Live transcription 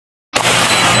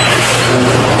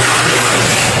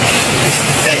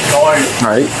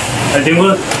Alright. Everything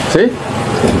good? ¿Sí?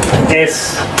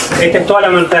 Esta es toda la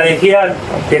mercadería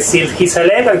que he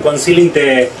select and concealing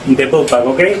the book bag,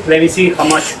 okay? Let me see how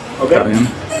much, okay? Está bien.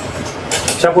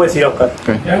 Ya puedes ir, Oscar.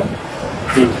 Okay. Yeah?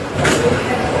 Sí.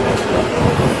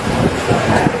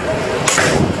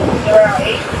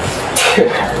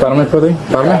 Párame, Prudy.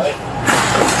 Párame.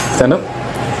 Stand up.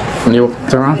 When you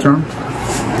turn around, turn around.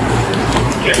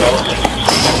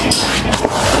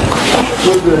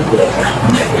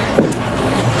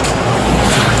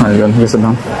 Alright, good. You sit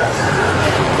down.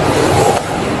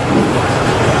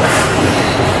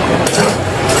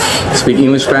 Speak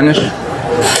English, Spanish?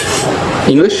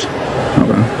 English?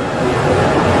 Okay.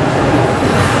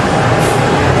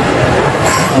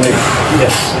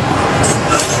 Yes.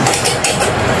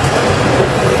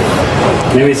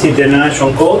 Let me see the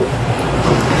national code.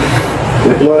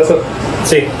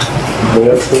 Sí.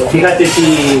 Fíjate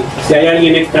si hay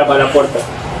alguien extra para la puerta.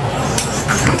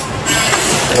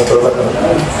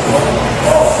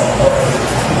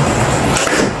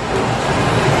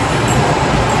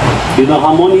 You know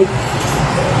how many?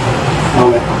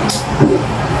 Okay.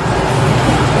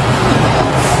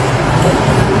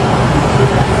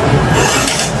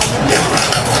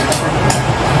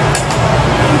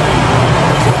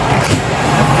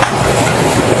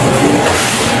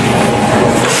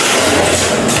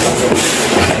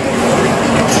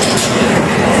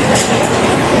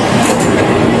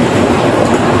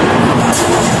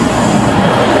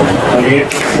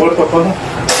 ¿Puerta, cosa?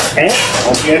 ¿Eh?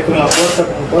 ¿O quieres con la puerta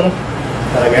como fuera?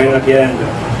 Para que venga aquí adentro.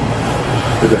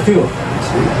 ¿El testigo?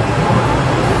 Sí.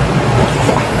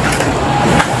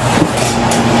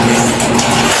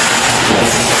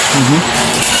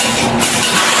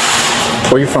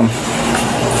 Where are you from?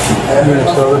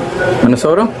 Minnesota.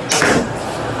 Minnesota?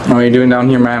 What are you doing down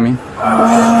here in Miami?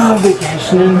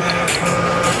 Vacationing.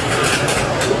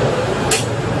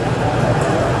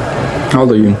 How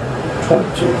old are you?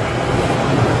 22.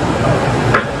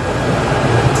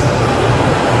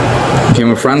 You came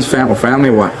with friends, family,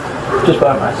 what? Just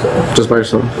by myself. Just by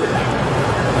yourself?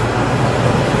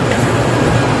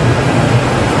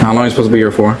 How long are you supposed to be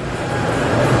here for?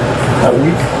 A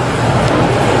week.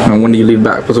 And when do you leave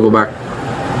back? Supposed to go back?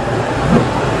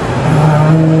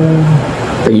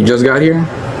 Like you just got here?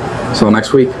 So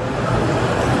next week?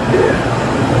 Yeah.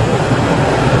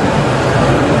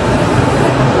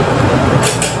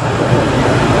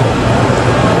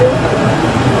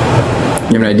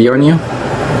 You have an ID on you?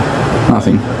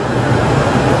 Nothing.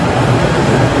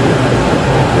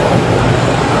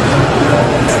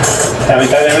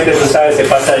 Lamentablemente, tú sabes, se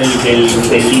pasa del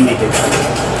límite.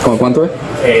 ¿Cómo cuánto es?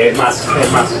 Es más,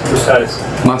 tú sabes.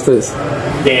 Más es.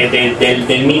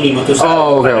 Del mínimo, tú sabes.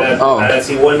 Oh, okay. Para ver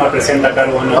si Walmart presenta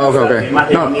cargo o no. Oh, okay. Más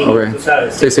del No, mínimo, okay. tú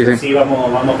sabes. Sí. Sí, vamos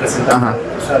a presentar Ajá. cargo,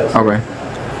 tú sabes. Okay.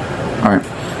 Alright.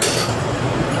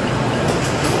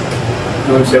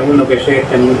 Un segundo que llegue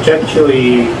este muchacho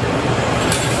y...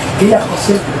 Mira,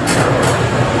 José.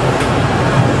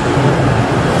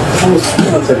 Vamos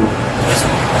a hacerlo.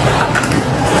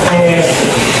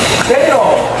 Pedro,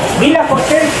 dile a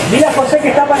José que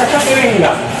está para allá que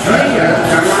venga.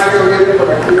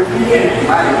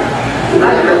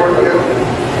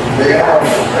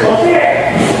 José.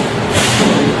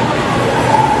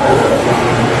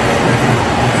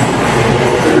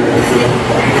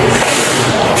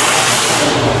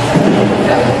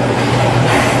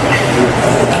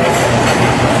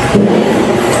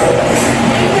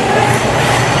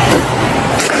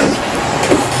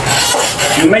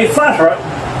 You make fast, right?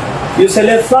 You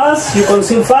select fast, you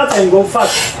conceal fast, and go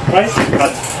fast, right?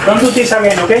 But don't do this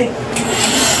again, okay?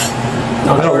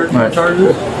 Right.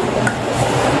 Charges.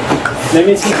 Let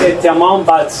me see the amount,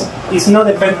 but it's not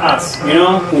depend us, you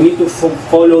know? We need to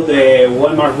follow the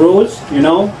Walmart rules, you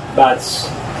know? But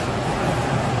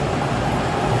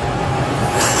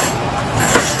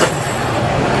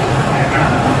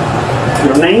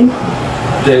your name?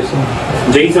 Jason.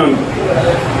 Jason.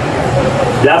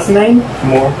 Last name?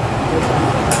 More.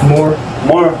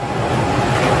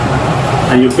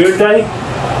 And your birthday?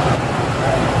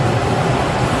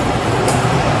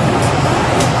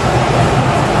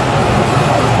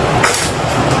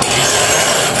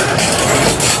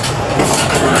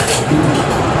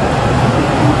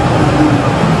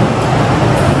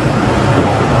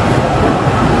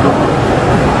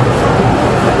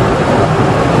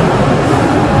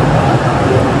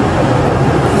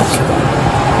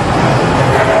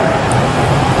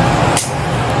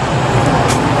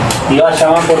 Iba a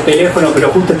llamar por teléfono, pero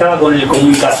justo estaba con el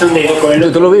comunicación con el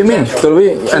 ¿Tú lo vi bien? ¿Tú lo vi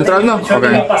entrando?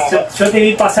 Yo te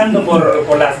vi pasando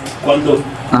por la... Cuando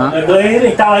él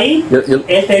estaba ahí,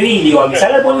 él te vi, digo,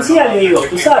 avisar al policía, le digo,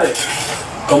 tú sabes.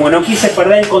 como no quise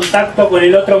perder el contacto con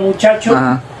el otro muchacho,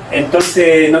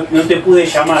 entonces no te pude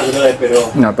llamar, brother, pero...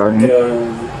 No, está bien. Pero,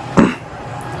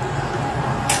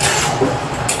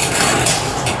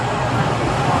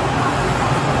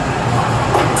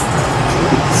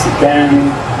 si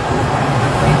can,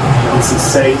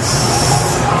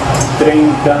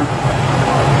 16:30.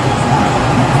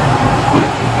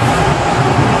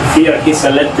 Here he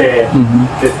select the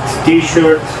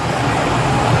t-shirt.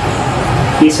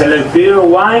 He select beer,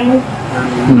 wine,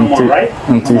 and no more, right?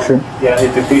 And t-shirt. Yeah,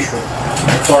 it's the t-shirt.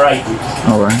 4 items.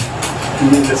 All right.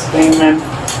 And then the statement.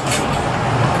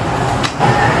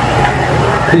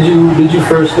 Did you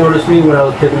first notice me when I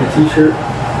was picking the t-shirt?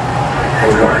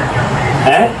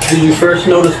 Did you first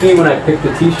notice me when I picked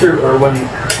the t-shirt, or when?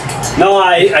 No,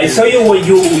 I saw you when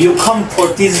you come for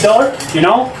this door. You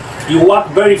know, you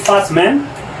walk very fast, man.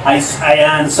 I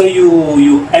saw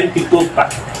you empty book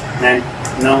pack, man.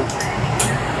 No.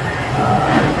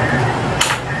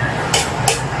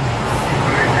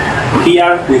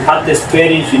 Here we have the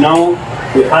experience, you know.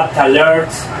 We have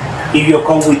alerts. If you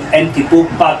come with empty book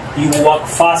pack, you walk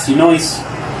fast. You know, it's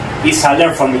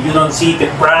alert for me. You don't see the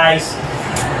price,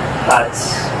 but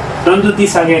don't do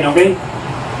this again, okay?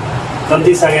 Don't do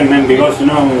this again, man, because you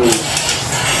know.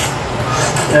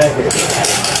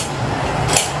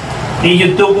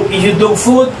 If you do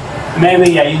food,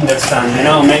 maybe I understand, you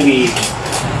know, maybe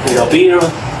with a beer,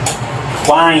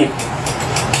 wine.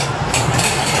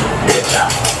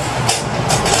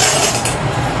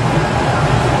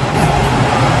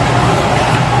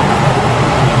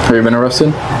 Have you been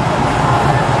arrested?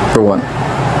 For what?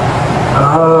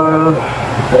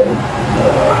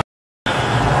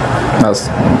 That's...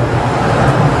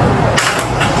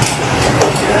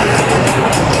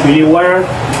 Do you water?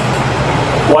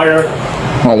 Water.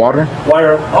 Oh, water?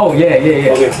 Water. Oh yeah.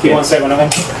 Okay, give me 1 second, okay?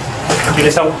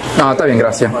 ¿Quieres agua? No, está bien,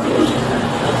 gracias.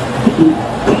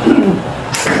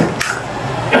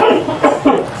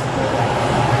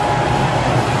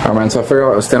 Alright, man, so I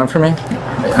figure out, stand up for me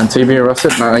until you be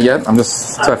arrested. Not yet. I'm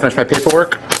just, till I finish my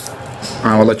paperwork.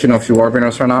 I will let you know if you are being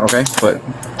arrested or not, okay? But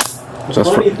The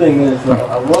funny thing is,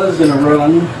 I was gonna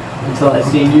run until I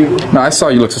seen you. no, I saw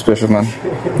you look suspicious, man.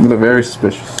 You look very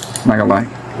suspicious. I'm not gonna lie.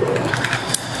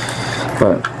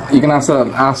 But you can ask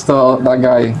that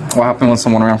guy what happened when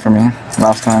someone ran from me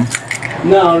last time.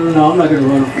 No, I'm not gonna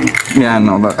run from you. Yeah, I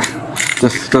know, but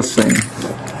just saying.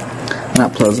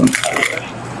 Not pleasant.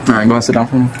 All right, go ahead and sit down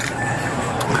for me.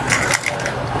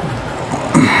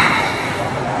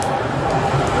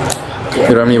 You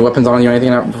don't have any weapons on you or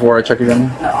anything before I check your gun?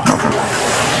 No. Okay.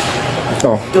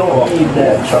 Oh. Don't need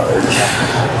that charge.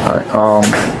 Alright,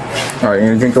 alright,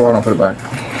 you drink the water and put it back.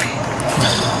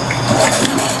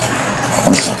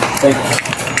 Thank you.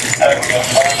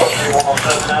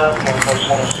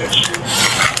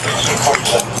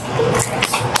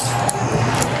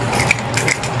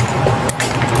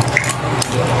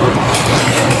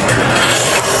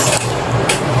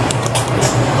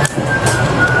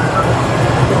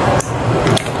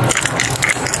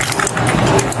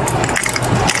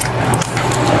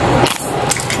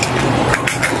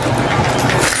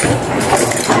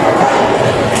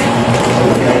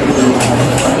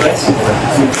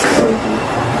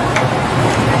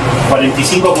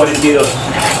 $45.42.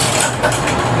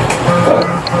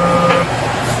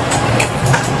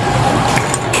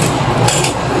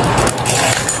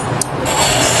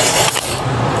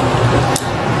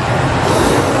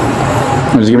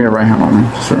 Just give me your right hand on me.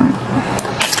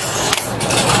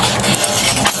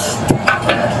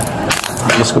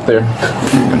 Just go there.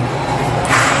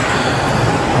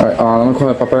 Alright, dame con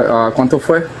el papel. ¿Cuánto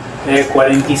fue?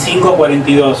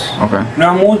 45-42. Okay.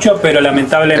 No es mucho, pero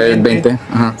lamentablemente 20.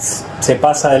 Ajá. se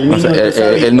pasa del O mínimo. sea,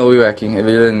 él no vive aquí, él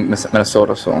vive en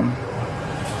Minnesota, so.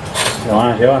 Lo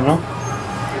van a llevar, ¿no?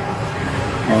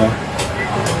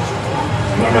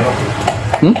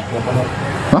 No,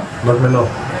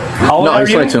 How old no, are he's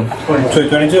you? 22.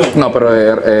 22. No, pero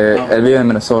él vive en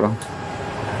Minnesota.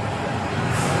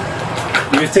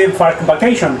 You stay for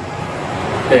vacation?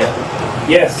 Yeah.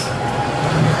 Yes.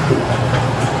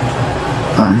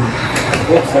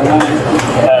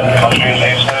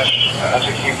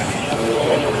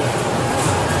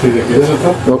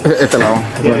 Este lado.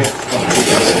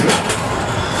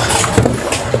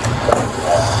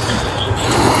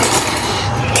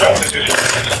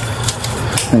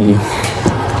 Thank you.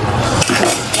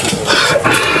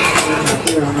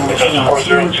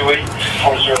 4028.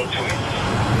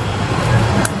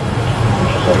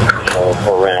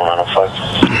 For rain 905.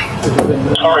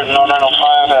 Sorry, no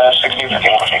 905,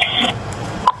 1651.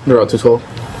 You're out 212.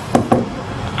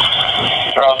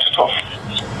 You're out 212.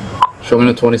 Show me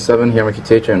the 27 here,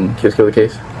 McTH, and Kiss Kill the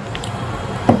case.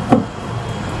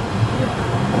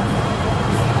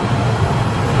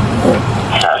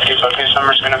 Case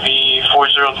number is going to be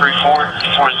 4034.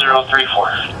 4034.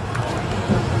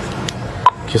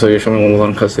 Okay, so you're showing one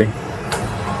in custody.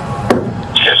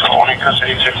 Yes, one in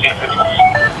custody,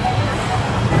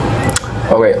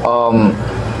 1550. Okay,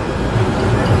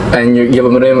 and you have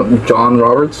a name of John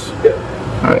Roberts? Yep.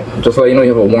 Alright, just to let you know, you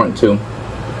have a warrant too.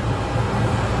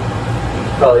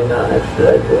 Probably not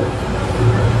extradited.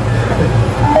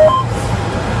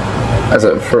 As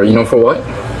a, for, you know, for what?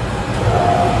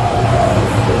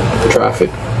 Traffic.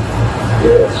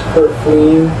 Yes, per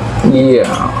fleeing.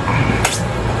 Yeah.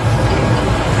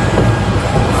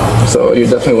 So you're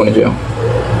definitely going to jail.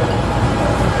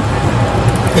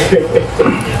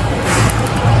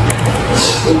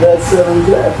 That's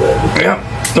exactly. Yeah.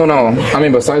 No. I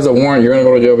mean, besides the warrant, you're gonna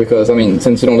go to jail because I mean,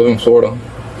 since you don't live in Florida,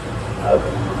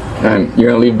 and you're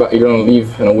gonna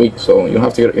leave in a week, so you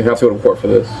have to go to court for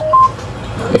this.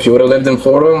 If you would have lived in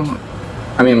Florida,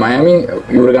 I mean Miami,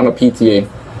 you would have gotten a PTA.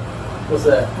 What's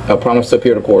that? A promise to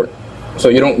appear to court. So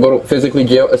you don't go to physically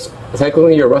jail.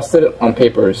 Technically, you're arrested on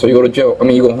paper. So you go to jail. I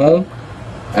mean, you go home,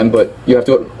 but you have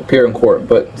to appear in court.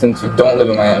 But since you don't live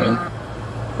in Miami,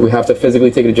 we have to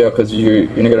physically take you to jail because you're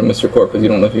not gonna miss your court because you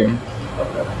don't live here.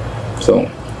 So,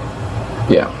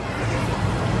 yeah.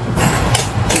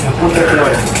 Vamos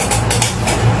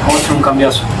a hacer un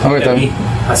cambiazo. Ok, está bien.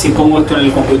 Así pongo esto en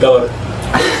el computador.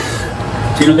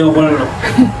 Si no tengo que ponerlo.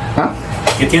 Huh?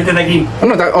 Que siéntate aquí. Oh,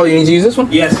 no, oh, you need to use this one?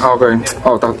 Yes. Oh, okay.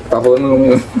 Oh,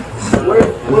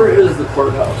 Where is the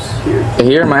courthouse here?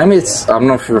 Here in Miami, it's, I don't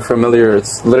know if you're familiar,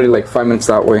 it's literally like 5 minutes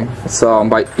that way. It's by, I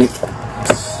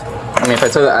mean, if I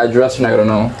tell the address, you're not gonna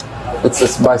know.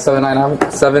 It's by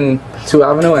 72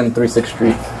 Avenue and 36th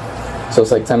Street. So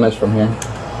it's like 10 minutes from here.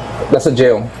 That's a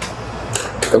jail.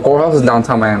 The courthouse is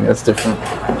downtown Miami, that's different.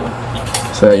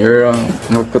 So you're,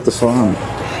 gonna put this on.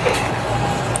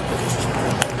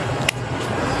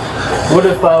 What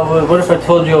if I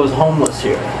told you I was homeless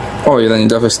here? Oh, yeah, then you're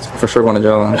definitely for sure going to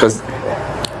jail then,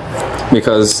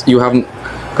 because you haven't.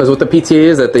 Because what the PTA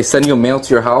is that they send you a mail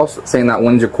to your house saying that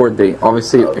when's your court date.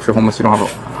 Obviously, if you're homeless, you don't have a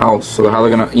house, so how are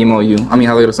they gonna email you? I mean,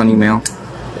 how are they gonna send you mail?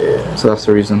 Yeah. So that's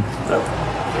the reason.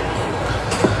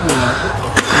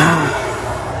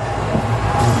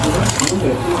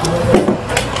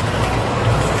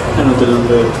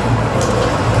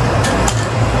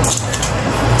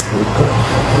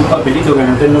 Un papelito que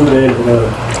anoté el nombre de él, brother.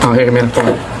 Oh, here, mira,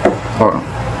 toma. Oh.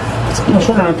 No,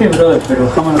 yo lo anoté, brother, pero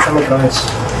déjame anotarlo otra vez.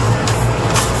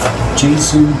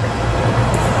 Jason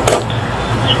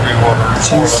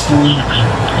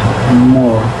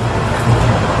Moore.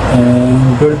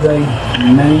 Birthday,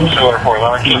 name.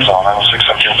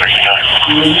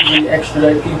 You usually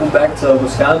extradite people back to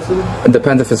Wisconsin? It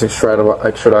depends if it's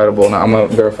extraditable. Now, I'm gonna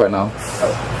verify now.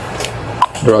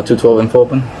 Doral 212 info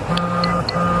open.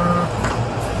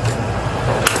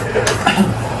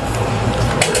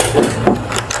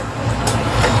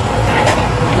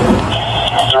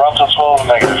 Doral 212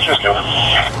 negative. Just go.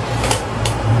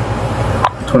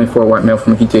 24 white male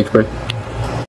from a PTH break.